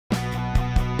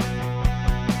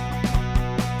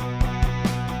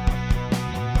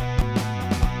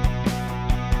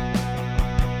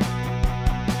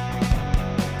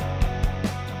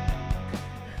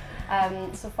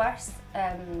So first,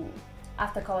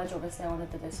 after college obviously I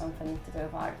wanted to do something to do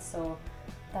with art, so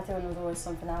tattooing was always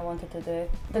something I wanted to do.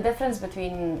 The difference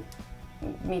between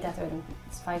me tattooing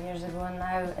 5 years ago and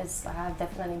now is I have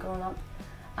definitely grown up,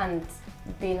 and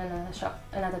being in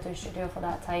a tattoo studio for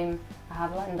that time, I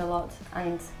have learned a lot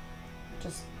and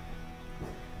just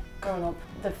grown up.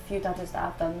 The few tattoos that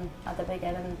I've done at the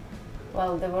beginning,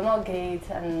 well, they were not great,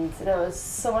 and there was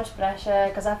so much pressure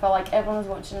because I felt like everyone was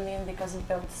watching me because I've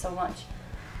built so much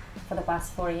for the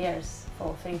past 4 years,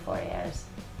 for 3-4 years.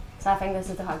 So I think this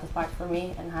is the hardest part for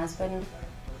me, and has been.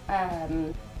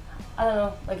 I don't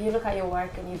know, like you look at your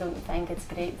work and you don't think it's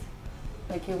great.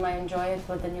 Like you might enjoy it,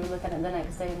 but then you look at it the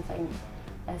next day and think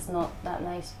it's not that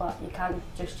nice, but you can't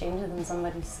just change it in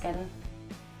somebody's skin.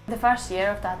 The first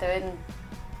year of tattooing,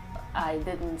 I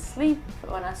didn't sleep.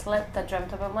 When I slept, I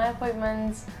dreamt about my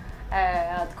appointments.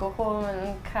 I'd go home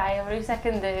and cry every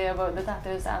second day about the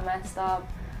tattoos that I messed up.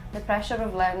 The pressure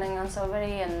of learning on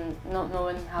somebody and not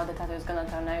knowing how the tattoo is going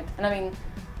to turn out. And I mean,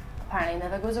 apparently it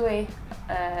never goes away.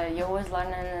 You're always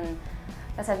learning, and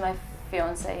I said my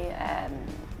fiance,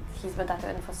 he's been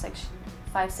tattooing for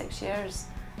 5-6 years,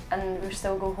 and we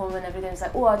still go home and every day it's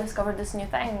like, oh, I discovered this new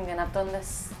thing and I've done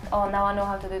this, oh, now I know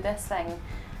how to do this thing.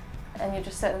 And you're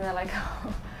just sitting there like,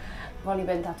 oh. I've only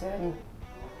been tattooing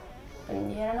a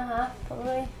year and a half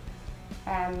probably.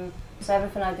 So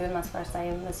everything I do in my first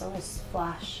time is always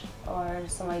flash or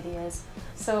some ideas.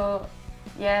 So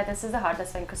yeah, this is the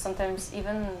hardest thing, because sometimes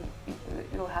even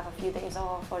you'll have a few days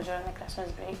off, or during the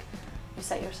Christmas break, you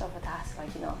set yourself a task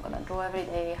like, you know, I'm going to draw every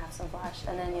day, have some flash,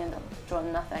 and then you end up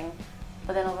drawing nothing.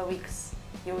 But then over weeks,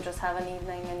 you'll just have an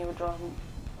evening and you'll draw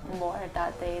more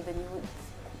that day than you would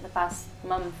the past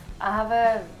month. I have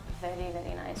a very,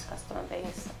 very nice customer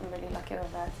base. I'm really lucky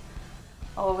with that.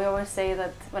 Oh, we always say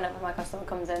that whenever my customer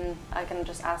comes in, I can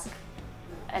just ask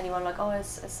anyone like, oh,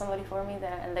 is somebody for me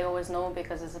there? And they always know,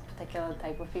 because it's a particular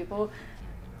type of people.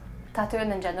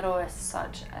 Tattooing in general is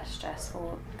such a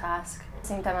stressful task. At the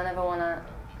same time, I never want to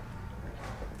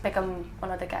become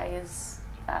one of the guys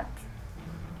that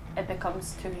it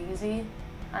becomes too easy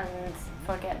and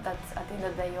forget that at the end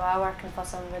of the day you are working for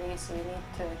somebody, so you need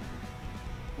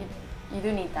to, you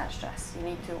do need that stress, you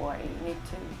need to worry, you need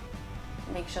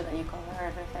to make sure that you cover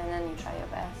everything and you try your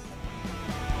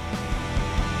best.